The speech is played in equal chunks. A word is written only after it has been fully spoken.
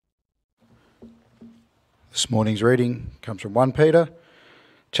This morning's reading comes from 1 Peter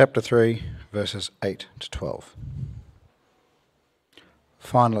chapter 3, verses 8 to 12.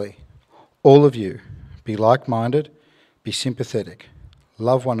 Finally, all of you, be like-minded, be sympathetic,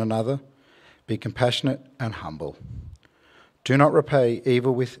 love one another, be compassionate and humble. Do not repay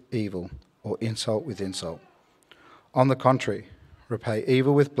evil with evil or insult with insult. On the contrary, repay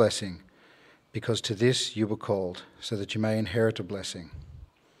evil with blessing, because to this you were called, so that you may inherit a blessing.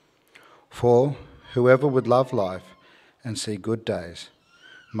 For whoever would love life and see good days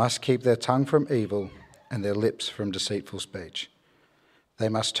must keep their tongue from evil and their lips from deceitful speech. They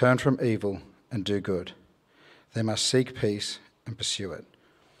must turn from evil and do good. They must seek peace and pursue it.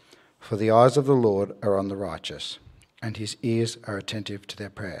 For the eyes of the Lord are on the righteous, and his ears are attentive to their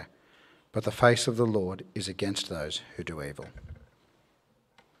prayer. But the face of the Lord is against those who do evil.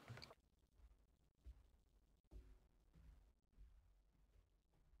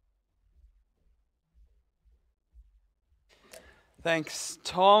 Thanks,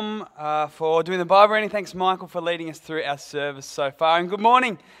 Tom, for doing the Bible reading. Thanks, Michael, for leading us through our service so far. And good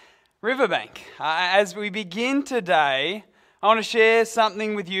morning, Riverbank. As we begin today, I want to share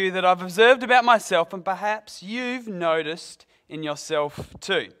something with you that I've observed about myself and perhaps you've noticed in yourself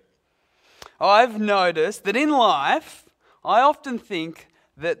too. I've noticed that in life, I often think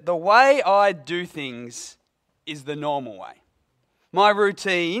that the way I do things is the normal way. My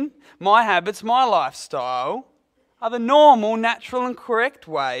routine, my habits, my lifestyle are the normal, natural and correct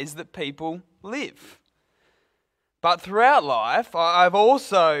ways that people live. But throughout life, I've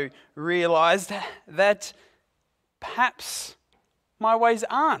also realised that perhaps my ways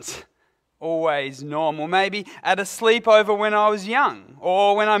aren't always normal. Maybe at a sleepover when I was young,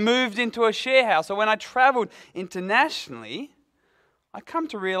 or when I moved into a share house, or when I travelled internationally, I come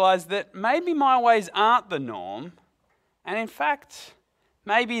to realise that maybe my ways aren't the norm, and in fact,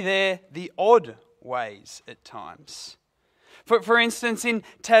 maybe they're the odd ways at times. For instance, in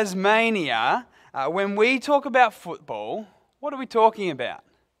Tasmania, when we talk about football, what are we talking about?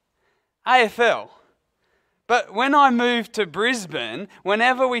 AFL. But when I moved to Brisbane,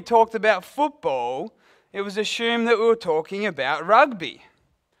 whenever we talked about football, it was assumed that we were talking about rugby.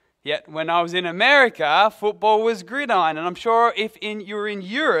 Yet when I was in America, football was gridiron, and I'm sure if you were in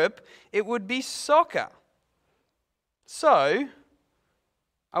Europe, it would be soccer. So,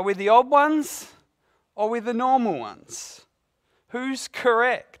 are we the odd ones? Or with the normal ones? Who's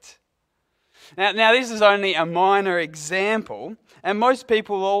correct? Now this is only a minor example, and most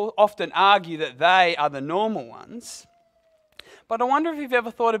people often argue that they are the normal ones. But I wonder if you've ever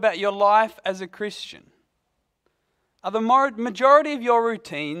thought about your life as a Christian. Are the majority of your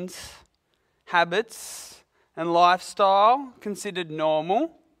routines, habits, and lifestyle considered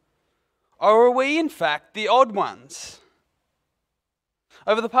normal? Or are we in fact the odd ones?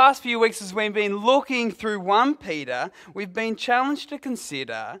 Over the past few weeks, as we've been looking through 1 Peter, we've been challenged to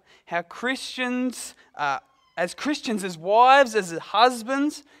consider how Christians, as wives, as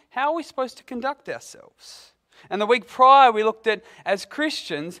husbands, how are we supposed to conduct ourselves? And the week prior, we looked at, as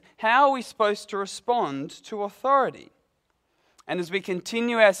Christians, how are we supposed to respond to authority? And as we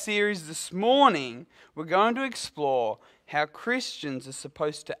continue our series this morning, we're going to explore how Christians are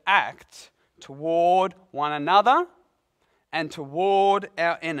supposed to act toward one another and toward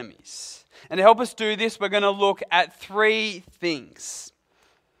our enemies. And to help us do this, we're going to look at 3 things.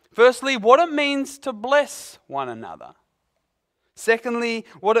 Firstly, what it means to bless one another. Secondly,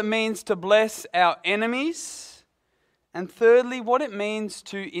 what it means to bless our enemies. And thirdly, what it means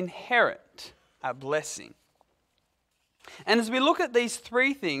to inherit a blessing. And as we look at these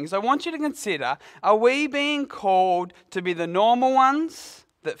 3 things, I want you to consider, are we being called to be the normal ones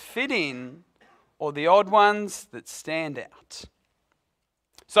that fit in, or the odd ones that stand out?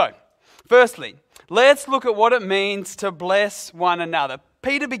 So, firstly, let's look at what it means to bless one another.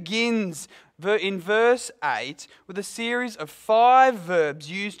 Peter begins in verse 8 with a series of 5 verbs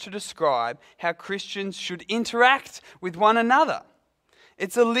used to describe how Christians should interact with one another.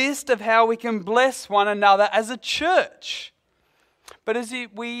 It's a list of how we can bless one another as a church. But as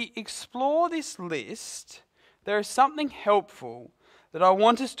we explore this list, there is something helpful that I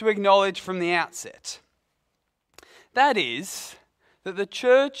want us to acknowledge from the outset. That is, that the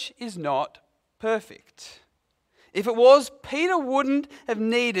church is not perfect. If it was, Peter wouldn't have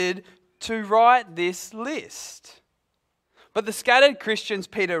needed to write this list. But the scattered Christians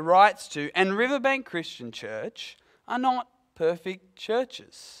Peter writes to, and Riverbank Christian Church, are not perfect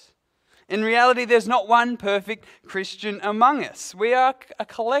churches. In reality, there's not one perfect Christian among us. We are a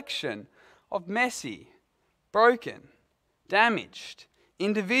collection of messy, broken, damaged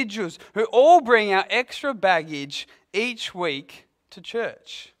individuals who all bring our extra baggage each week to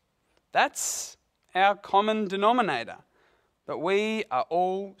church. That's our common denominator, that we are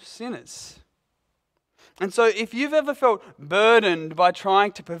all sinners. And so if you've ever felt burdened by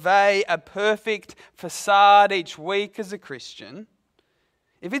trying to purvey a perfect facade each week as a Christian,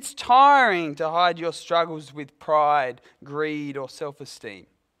 if it's tiring to hide your struggles with pride, greed, or self-esteem,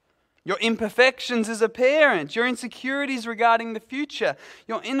 your imperfections as a parent, your insecurities regarding the future,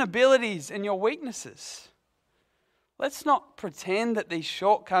 your inabilities and your weaknesses, let's not pretend that these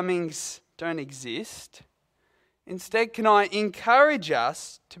shortcomings don't exist. Instead, can I encourage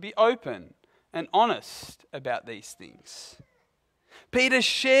us to be open and honest about these things? Peter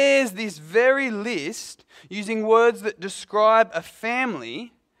shares this very list using words that describe a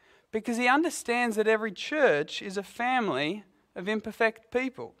family because he understands that every church is a family of imperfect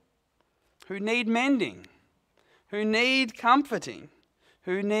people who need mending, who need comforting,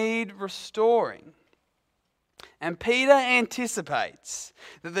 who need restoring. And Peter anticipates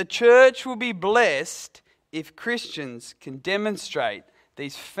that the church will be blessed if Christians can demonstrate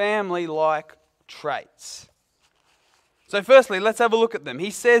these family-like traits. So firstly, let's have a look at them.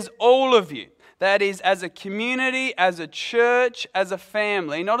 He says, all of you, that is, as a community, as a church, as a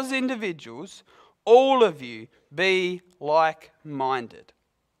family, not as individuals, all of you be like-minded.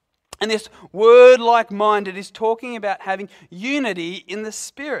 And this word like-minded is talking about having unity in the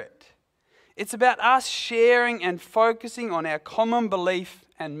Spirit. It's about us sharing and focusing on our common belief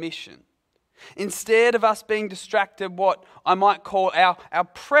and mission. Instead of us being distracted, what I might call our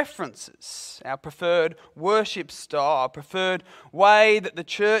preferences, our preferred worship style, preferred way that the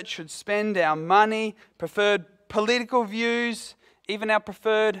church should spend our money, preferred political views, even our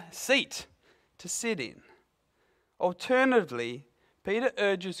preferred seat to sit in. Alternatively, Peter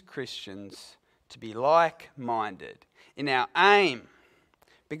urges Christians to be like-minded in our aim,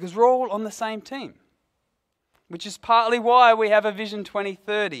 because we're all on the same team. Which is partly why we have a Vision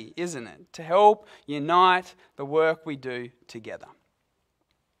 2030, isn't it? To help unite the work we do together.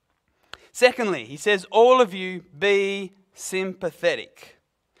 Secondly, he says, all of you be sympathetic.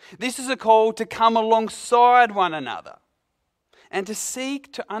 This is a call to come alongside one another and to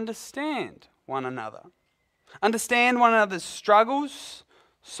seek to understand one another. Understand one another's struggles,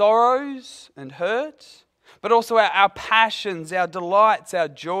 sorrows, and hurts, but also our passions, our delights, our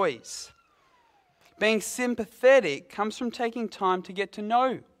joys. Being sympathetic comes from taking time to get to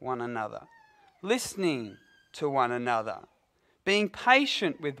know one another, listening to one another, being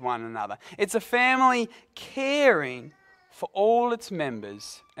patient with one another. It's a family caring for all its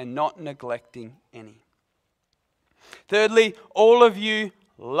members and not neglecting any. Thirdly, all of you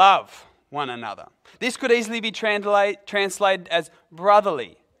love one another. This could easily be translated as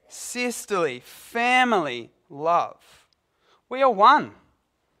brotherly, sisterly, family love. We are one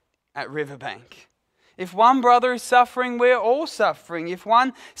at Riverbank. If one brother is suffering, we're all suffering. If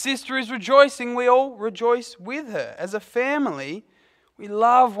one sister is rejoicing, we all rejoice with her. As a family, we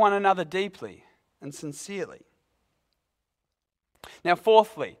love one another deeply and sincerely. Now,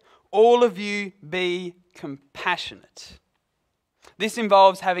 fourthly, all of you be compassionate. This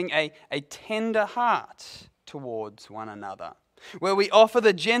involves having a tender heart towards one another, where we offer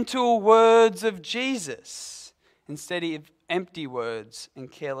the gentle words of Jesus instead of empty words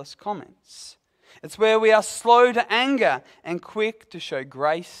and careless comments. It's where we are slow to anger and quick to show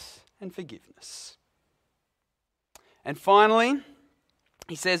grace and forgiveness. And finally,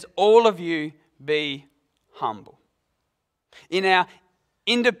 he says, all of you be humble. In our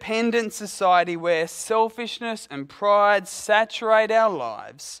independent society where selfishness and pride saturate our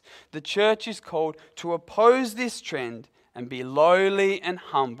lives, the church is called to oppose this trend and be lowly and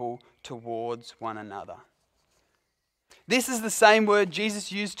humble towards one another. This is the same word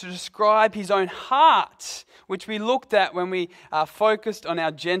Jesus used to describe his own heart, which we looked at when we focused on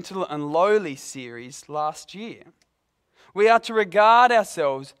our Gentle and Lowly series last year. We are to regard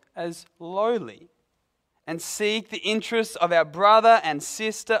ourselves as lowly and seek the interests of our brother and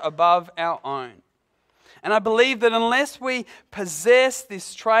sister above our own. And I believe that unless we possess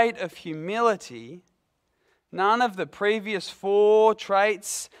this trait of humility, none of the previous 4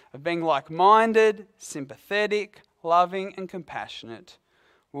 traits of being like-minded, sympathetic, loving and compassionate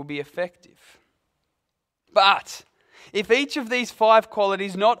will be effective. But if each of these 5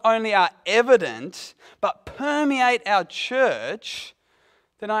 qualities not only are evident but permeate our church,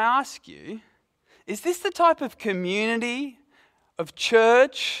 then I ask you, is this the type of community, of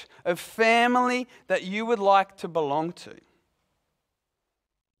church, of family that you would like to belong to?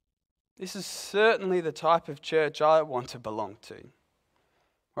 This is certainly the type of church I want to belong to,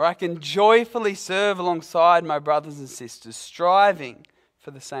 where I can joyfully serve alongside my brothers and sisters, striving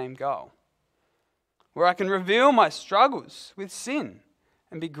for the same goal. Where I can reveal my struggles with sin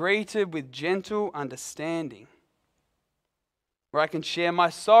and be greeted with gentle understanding, where I can share my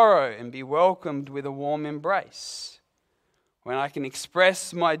sorrow and be welcomed with a warm embrace, when I can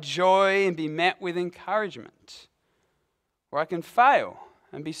express my joy and be met with encouragement, where I can fail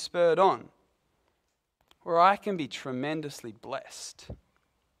and be spurred on, where I can be tremendously blessed.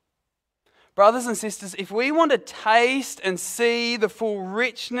 Brothers and sisters, if we want to taste and see the full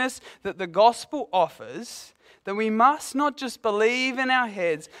richness that the gospel offers, then we must not just believe in our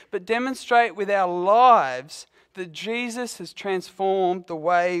heads, but demonstrate with our lives that Jesus has transformed the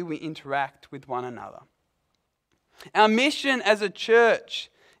way we interact with one another. Our mission as a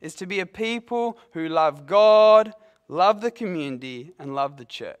church is to be a people who love God, love the community, and love the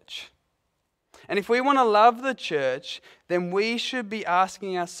church. And if we want to love the church, then we should be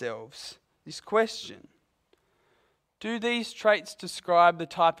asking ourselves this question: do these traits describe the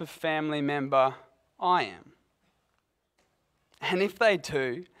type of family member I am? And if they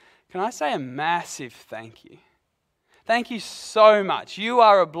do, can I say a massive thank you? Thank you so much. You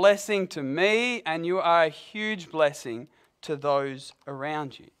are a blessing to me, and you are a huge blessing to those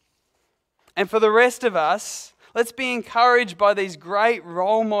around you. And for the rest of us, let's be encouraged by these great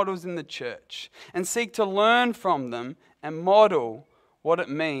role models in the church and seek to learn from them and model what it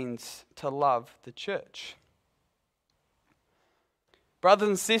means to love the church. Brothers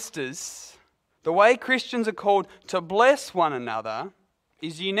and sisters, the way Christians are called to bless one another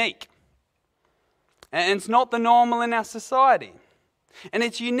is unique. And it's not the normal in our society. And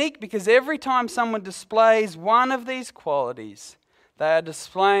it's unique because every time someone displays one of these qualities, they are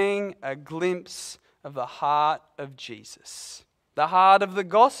displaying a glimpse of the heart of Jesus, the heart of the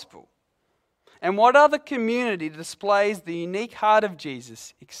gospel. And what other community displays the unique heart of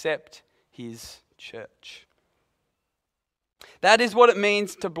Jesus except his church? That is what it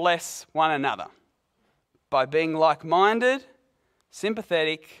means to bless one another, by being like-minded,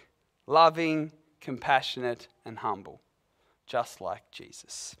 sympathetic, loving, compassionate, and humble, just like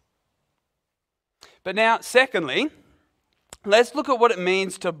Jesus. But now, secondly, let's look at what it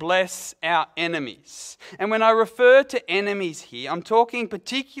means to bless our enemies. And when I refer to enemies here, I'm talking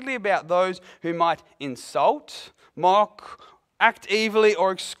particularly about those who might insult, mock, act evilly,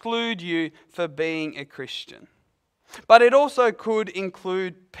 or exclude you for being a Christian. But it also could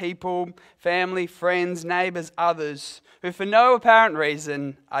include people, family, friends, neighbours, others who for no apparent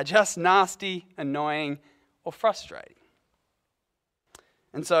reason are just nasty, annoying, or frustrating.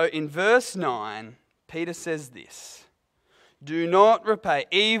 And so in verse 9, Peter says this: do not repay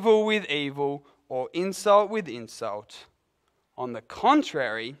evil with evil or insult with insult. On the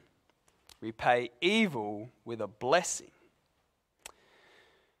contrary, repay evil with a blessing.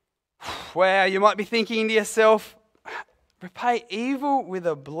 Wow, you might be thinking to yourself, repay evil with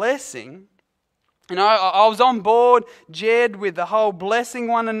a blessing? You know, I was on board, Jed, with the whole blessing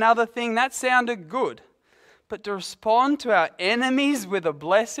one another thing. That sounded good. But to respond to our enemies with a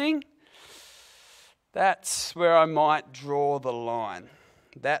blessing, that's where I might draw the line.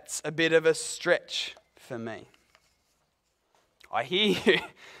 That's a bit of a stretch for me. I hear you.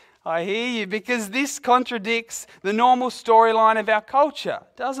 I hear you, because this contradicts the normal storyline of our culture,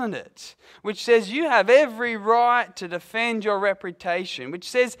 doesn't it? Which says you have every right to defend your reputation, which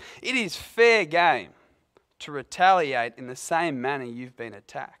says it is fair game to retaliate in the same manner you've been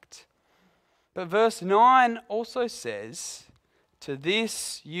attacked. But verse 9 also says, to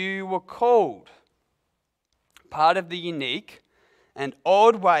this you were called. Part of the unique and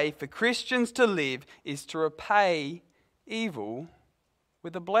odd way for Christians to live is to repay evil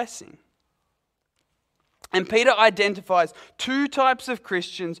with a blessing. And Peter identifies two types of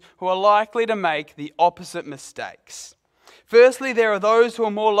Christians who are likely to make the opposite mistakes. Firstly, there are those who are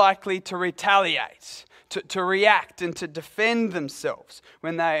more likely to retaliate, to react and to defend themselves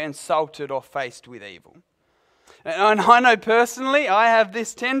when they are insulted or faced with evil. And I know personally, I have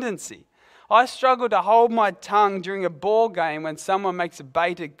this tendency. I struggle to hold my tongue during a ball game when someone makes a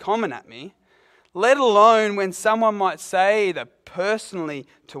baited comment at me, let alone when someone might say either personally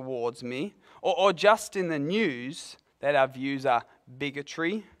towards me or just in the news that our views are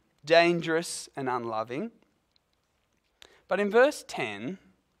bigotry, dangerous and unloving. But in verse 10,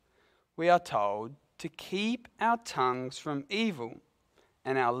 we are told to keep our tongues from evil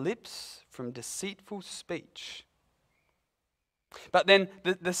and our lips from deceitful speech. But then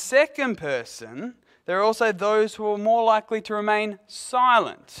the second person, there are also those who are more likely to remain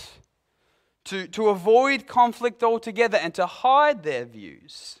silent, to avoid conflict altogether and to hide their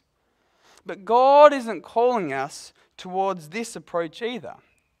views. But God isn't calling us towards this approach either.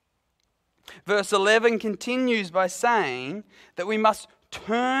 Verse 11 continues by saying that we must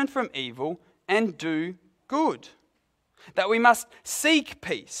turn from evil and do good. that we must seek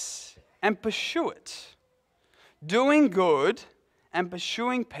peace and pursue it. Doing good and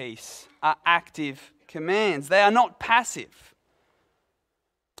pursuing peace are active commands. They are not passive.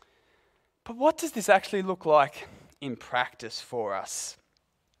 But what does this actually look like in practice for us?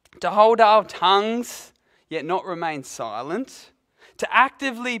 To hold our tongues, yet not remain silent. To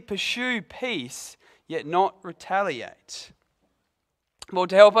actively pursue peace, yet not retaliate. Well,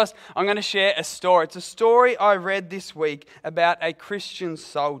 to help us, I'm going to share a story. It's a story I read this week about a Christian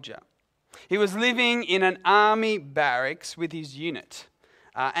soldier. He was living in an army barracks with his unit.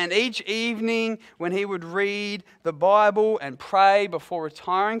 And each evening when he would read the Bible and pray before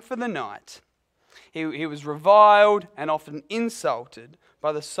retiring for the night, he was reviled and often insulted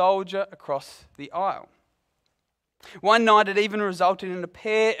by the soldier across the aisle. One night it even resulted in a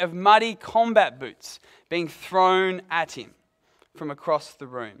pair of muddy combat boots being thrown at him from across the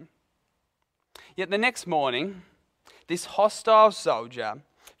room. Yet the next morning, this hostile soldier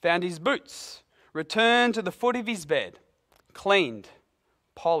found his boots returned to the foot of his bed, cleaned,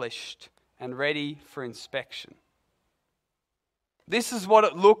 polished, and ready for inspection. This is what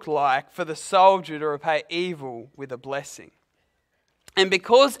it looked like for the soldier to repay evil with a blessing. And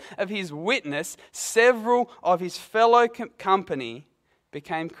because of his witness, several of his fellow company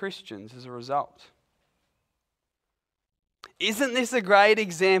became Christians as a result. Isn't this a great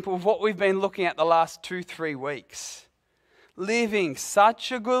example of what we've been looking at the last 2-3 weeks? Living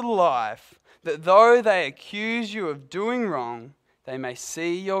such a good life that though they accuse you of doing wrong, they may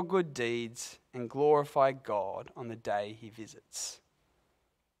see your good deeds and glorify God on the day He visits.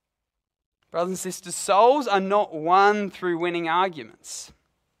 Brothers and sisters, souls are not won through winning arguments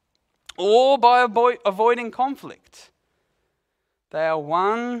or by avoiding conflict. They are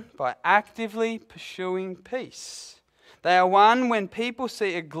won by actively pursuing peace. They are won when people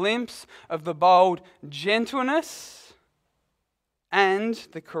see a glimpse of the bold gentleness and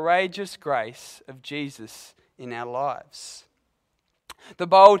the courageous grace of Jesus in our lives. The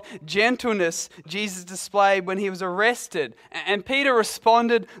bold gentleness Jesus displayed when he was arrested, and Peter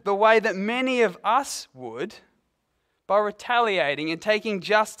responded the way that many of us would, by retaliating and taking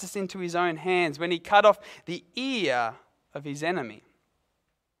justice into his own hands when he cut off the ear of his enemy.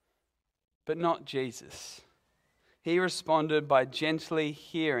 But not Jesus. He responded by gently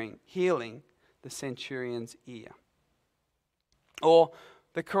healing the centurion's ear. Or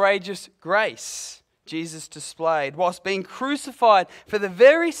the courageous grace Jesus displayed whilst being crucified for the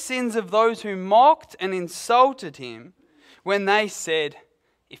very sins of those who mocked and insulted him when they said,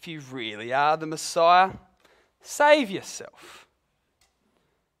 "If you really are the Messiah, save yourself."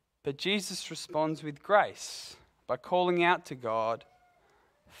 But Jesus responds with grace by calling out to God,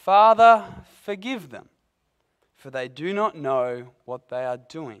 "Father, forgive them, for they do not know what they are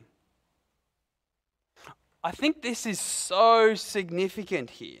doing." I think this is so significant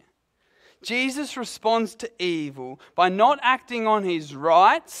here. Jesus responds to evil by not acting on his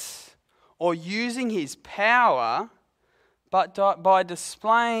rights or using his power, but by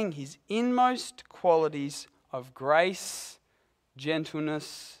displaying his inmost qualities of grace,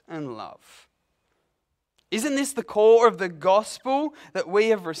 gentleness, and love. Isn't this the core of the gospel that we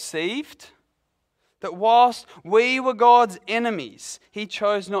have received? That whilst we were God's enemies, he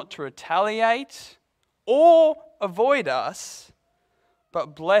chose not to retaliate or avoid us,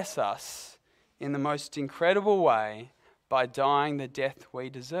 but bless us in the most incredible way by dying the death we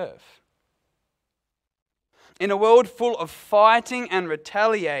deserve. In a world full of fighting and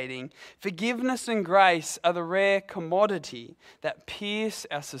retaliating, forgiveness and grace are the rare commodity that pierce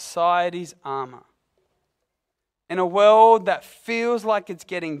our society's armour. In a world that feels like it's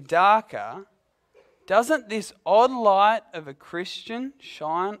getting darker, doesn't this odd light of a Christian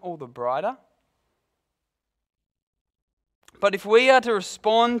shine all the brighter? But if we are to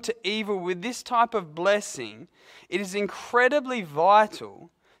respond to evil with this type of blessing, it is incredibly vital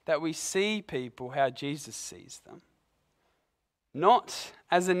that we see people how Jesus sees them. Not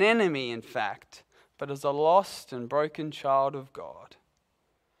as an enemy, in fact, but as a lost and broken child of God.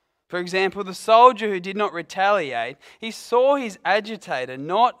 For example, the soldier who did not retaliate, he saw his agitator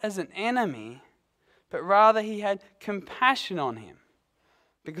not as an enemy, but rather he had compassion on him.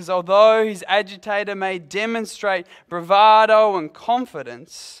 Because although his agitator may demonstrate bravado and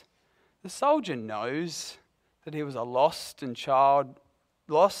confidence, the soldier knows that he was a lost and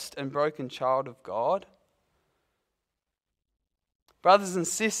broken child of God. Brothers and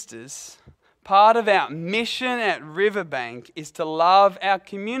sisters, part of our mission at Riverbank is to love our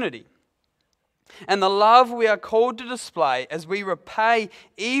community. And the love we are called to display as we repay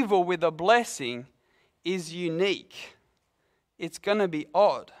evil with a blessing is unique. It's going to be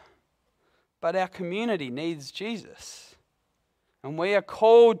odd, but our community needs Jesus. And we are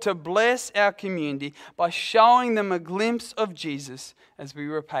called to bless our community by showing them a glimpse of Jesus as we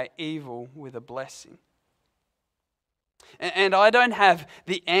repay evil with a blessing. And I don't have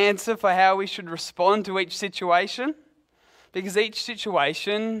the answer for how we should respond to each situation, because each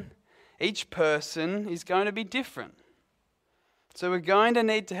situation, each person is going to be different. So we're going to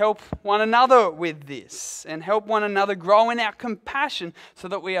need to help one another with this and help one another grow in our compassion so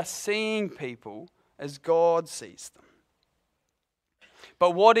that we are seeing people as God sees them.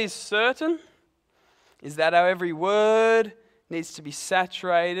 But what is certain is that our every word needs to be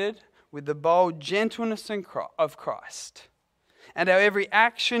saturated with the bold gentleness of Christ, and our every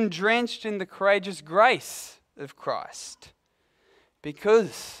action drenched in the courageous grace of Christ.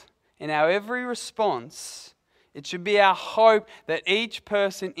 Because in our every response, it should be our hope that each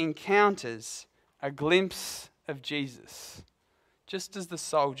person encounters a glimpse of Jesus, just as the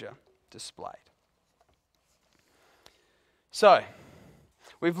soldier displayed. So,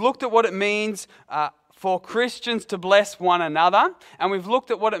 we've looked at what it means for Christians to bless one another, and we've looked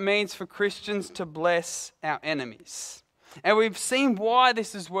at what it means for Christians to bless our enemies. And we've seen why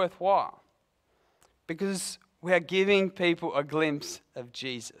this is worthwhile, because we are giving people a glimpse of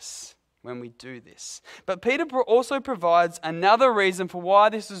Jesus when we do this. But Peter also provides another reason for why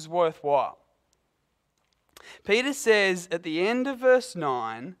this is worthwhile. Peter says at the end of verse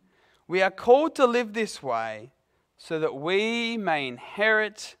 9, we are called to live this way so that we may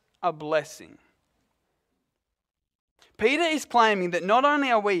inherit a blessing. Peter is claiming that not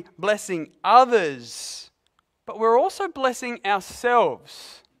only are we blessing others, but we're also blessing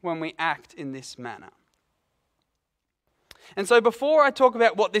ourselves when we act in this manner. And so before I talk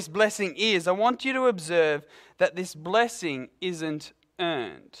about what this blessing is, I want you to observe that this blessing isn't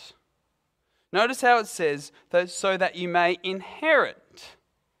earned. Notice how it says, so that you may inherit,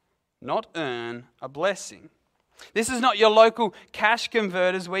 not earn, a blessing. This is not your local cash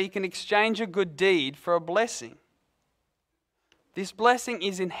converters where you can exchange a good deed for a blessing. This blessing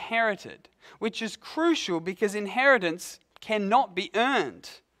is inherited, which is crucial because inheritance cannot be earned.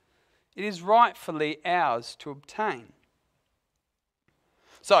 It is rightfully ours to obtain.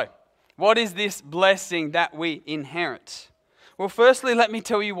 So, what is this blessing that we inherit? Well, firstly, let me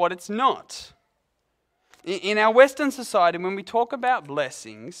tell you what it's not. In our Western society, when we talk about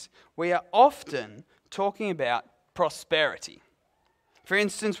blessings, we are often talking about prosperity. For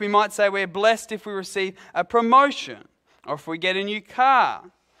instance, we might say we're blessed if we receive a promotion, or if we get a new car,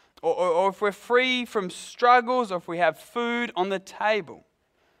 or if we're free from struggles, or if we have food on the table.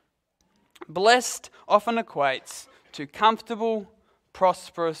 Blessed often equates to comfortable,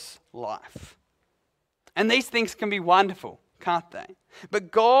 prosperous life. And these things can be wonderful, can't they?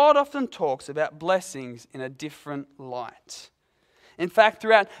 But God often talks about blessings in a different light. In fact,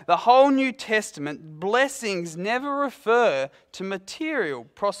 throughout the whole New Testament, blessings never refer to material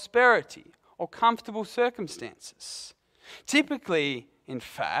prosperity or comfortable circumstances. Typically, in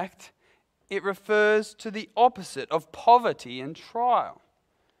fact, it refers to the opposite of poverty and trial.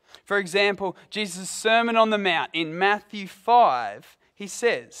 For example, Jesus' Sermon on the Mount in Matthew 5, he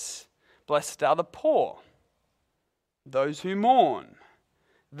says, "Blessed are the poor, those who mourn,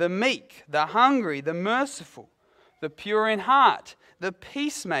 the meek, the hungry, the merciful, the pure in heart, the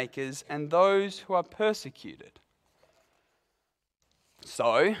peacemakers, and those who are persecuted."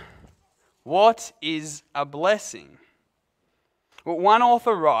 So, what is a blessing? Well, one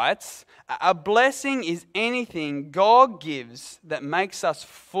author writes, a blessing is anything God gives that makes us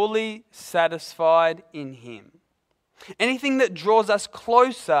fully satisfied in Him. Anything that draws us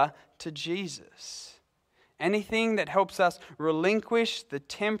closer to Jesus. Anything that helps us relinquish the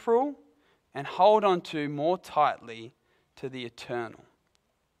temporal and hold on to more tightly to the eternal.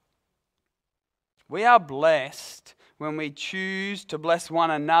 We are blessed when we choose to bless one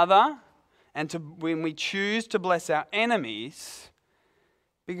another and when we choose to bless our enemies,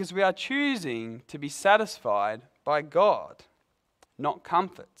 because we are choosing to be satisfied by God, not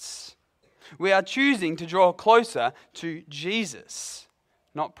comforts. We are choosing to draw closer to Jesus,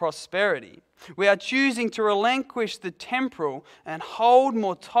 not prosperity. We are choosing to relinquish the temporal and hold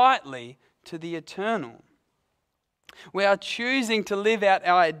more tightly to the eternal. We are choosing to live out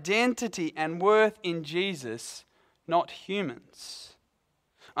our identity and worth in Jesus, not humans.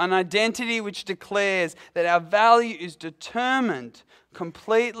 An identity which declares that our value is determined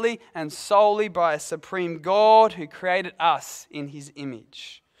completely and solely by a supreme God who created us in His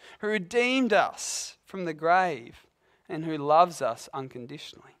image, who redeemed us from the grave, and who loves us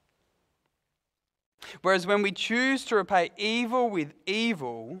unconditionally. Whereas when we choose to repay evil with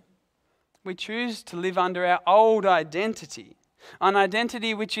evil, we choose to live under our old identity, an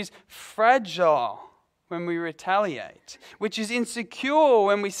identity which is fragile when we retaliate, which is insecure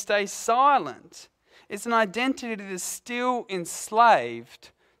when we stay silent. It's an identity that is still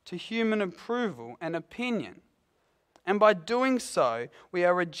enslaved to human approval and opinion. And by doing so, we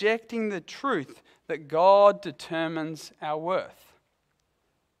are rejecting the truth that God determines our worth.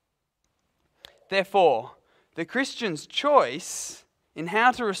 Therefore, the Christian's choice in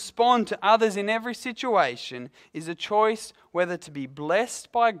how to respond to others in every situation is a choice whether to be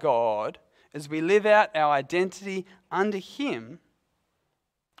blessed by God as we live out our identity under Him,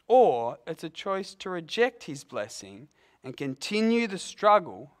 or it's a choice to reject His blessing and continue the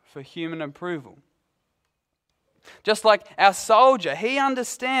struggle for human approval. Just like our soldier, he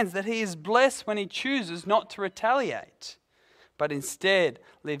understands that he is blessed when he chooses not to retaliate, but instead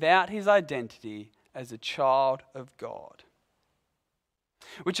live out his identity as a child of God.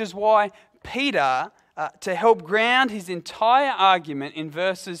 Which is why Peter, to help ground his entire argument in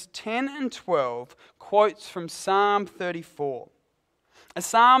verses 10 and 12, quotes from Psalm 34, a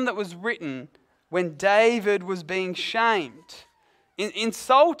psalm that was written when David was being shamed,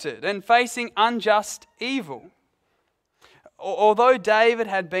 insulted, and facing unjust evil. Although David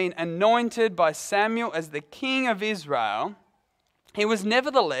had been anointed by Samuel as the king of Israel, he was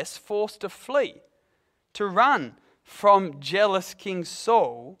nevertheless forced to flee, to run from jealous King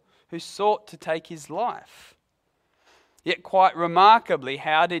Saul, who sought to take his life. Yet quite remarkably,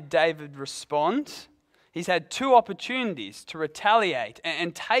 how did David respond? He's had two opportunities to retaliate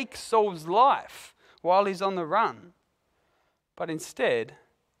and take Saul's life while he's on the run. But instead,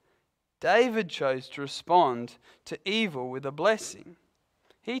 David chose to respond to evil with a blessing.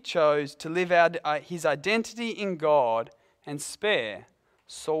 He chose to live out his identity in God and spare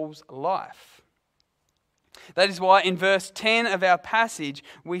Saul's life. That is why in verse 10 of our passage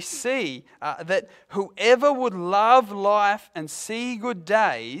we see that whoever would love life and see good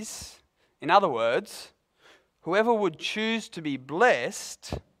days, in other words, whoever would choose to be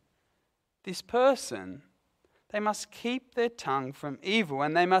blessed, this person, they must keep their tongue from evil,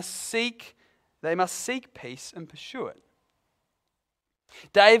 and they must seek peace and pursue it.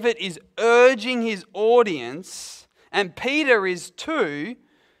 David is urging his audience, and Peter is too,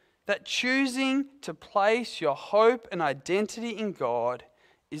 that choosing to place your hope and identity in God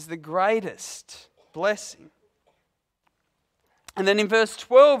is the greatest blessing. And then in verse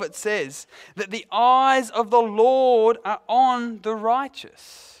 12 it says that the eyes of the Lord are on the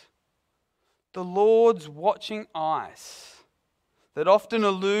righteous. The Lord's watching eyes that often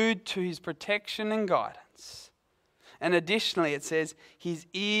allude to His protection and guidance. And additionally it says, His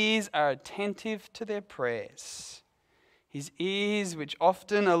ears are attentive to their prayers. His ears which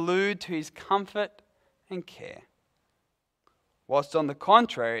often allude to His comfort and care. Whilst on the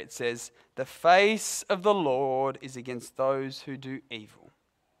contrary it says, the face of the Lord is against those who do evil.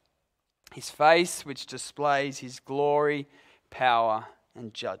 His face which displays His glory, power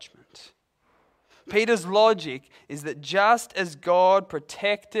and judgment. Peter's logic is that just as God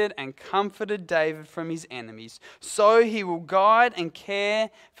protected and comforted David from his enemies, so He will guide and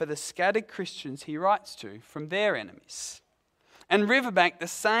care for the scattered Christians He writes to from their enemies. And Riverbank, the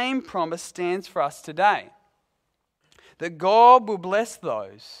same promise stands for us today. That God will bless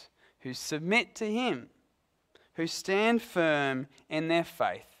those who submit to Him, who stand firm in their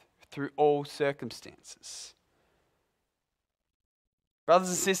faith through all circumstances. Brothers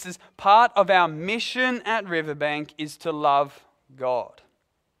and sisters, part of our mission at Riverbank is to love God.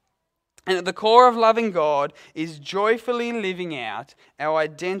 And at the core of loving God is joyfully living out our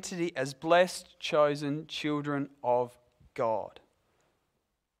identity as blessed, chosen children of God.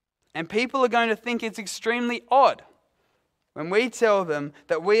 And people are going to think it's extremely odd when we tell them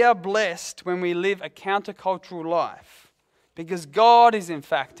that we are blessed when we live a countercultural life, because God is in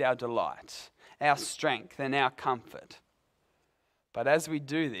fact our delight, our strength and our comfort. But as we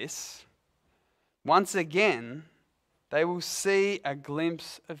do this, once again, they will see a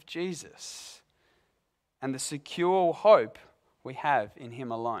glimpse of Jesus and the secure hope we have in Him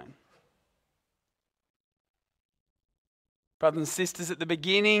alone. Brothers and sisters, at the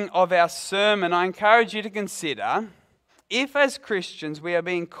beginning of our sermon, I encourage you to consider if as Christians we are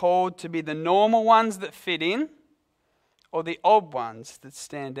being called to be the normal ones that fit in or the odd ones that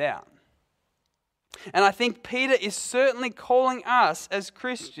stand out. And I think Peter is certainly calling us as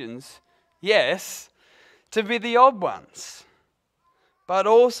Christians, yes, to be the odd ones, but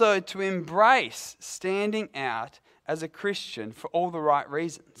also to embrace standing out as a Christian for all the right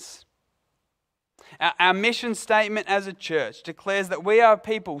reasons. Our mission statement as a church declares that we are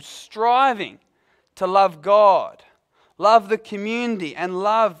people striving to love God, love the community, and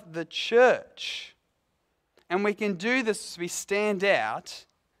love the church. And we can do this as we stand out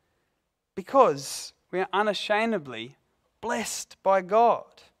because We are unashamedly blessed by God.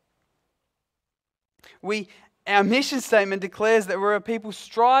 Our mission statement declares that we're a people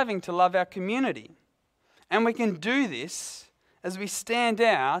striving to love our community. And we can do this as we stand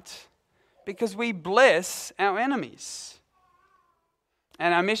out because we bless our enemies.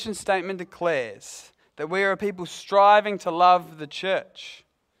 And our mission statement declares that we are a people striving to love the church.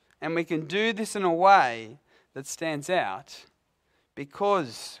 And we can do this in a way that stands out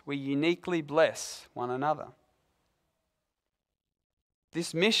because we uniquely bless one another.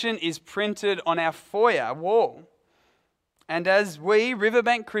 This mission is printed on our foyer wall. And as we,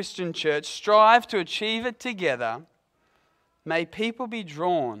 Riverbank Christian Church, strive to achieve it together, may people be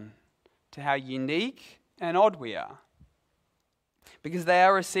drawn to how unique and odd we are, because they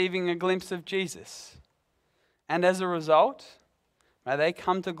are receiving a glimpse of Jesus. And as a result, may they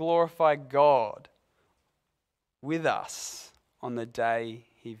come to glorify God with us on the day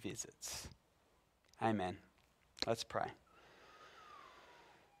He visits. Amen. Let's pray.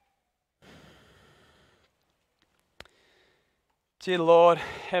 Dear Lord,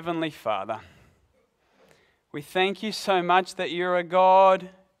 Heavenly Father, we thank you so much that you're a God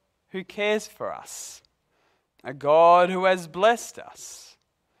who cares for us, a God who has blessed us,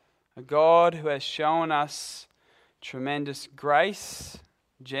 a God who has shown us tremendous grace,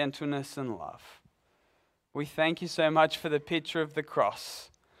 gentleness, and love. We thank you so much for the picture of the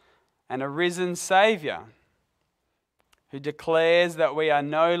cross and a risen Saviour who declares that we are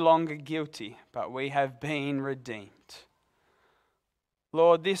no longer guilty, but we have been redeemed.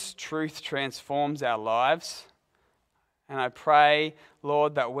 Lord, this truth transforms our lives. And I pray,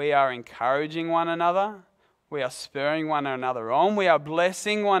 Lord, that we are encouraging one another. We are spurring one another on. We are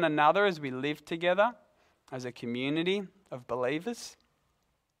blessing one another as we live together as a community of believers.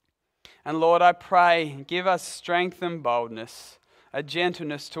 And Lord, I pray, give us strength and boldness, a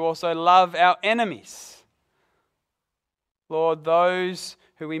gentleness to also love our enemies. Lord, those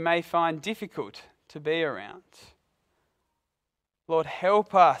who we may find difficult to be around. Lord,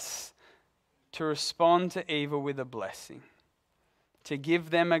 help us to respond to evil with a blessing, to give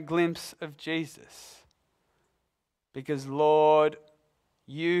them a glimpse of Jesus. Because, Lord,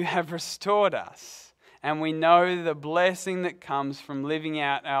 you have restored us, and we know the blessing that comes from living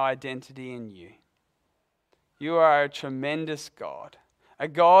out our identity in you. You are a tremendous God, a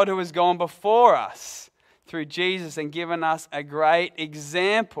God who has gone before us through Jesus and given us a great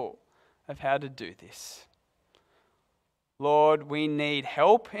example of how to do this. Lord, we need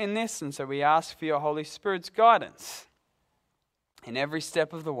help in this, and so we ask for your Holy Spirit's guidance in every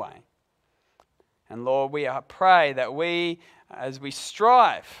step of the way. And Lord, we pray that as we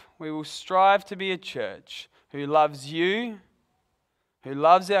strive, we will strive to be a church who loves you, who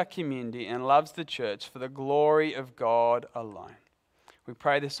loves our community, and loves the church for the glory of God alone. We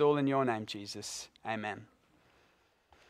pray this all in your name, Jesus. Amen.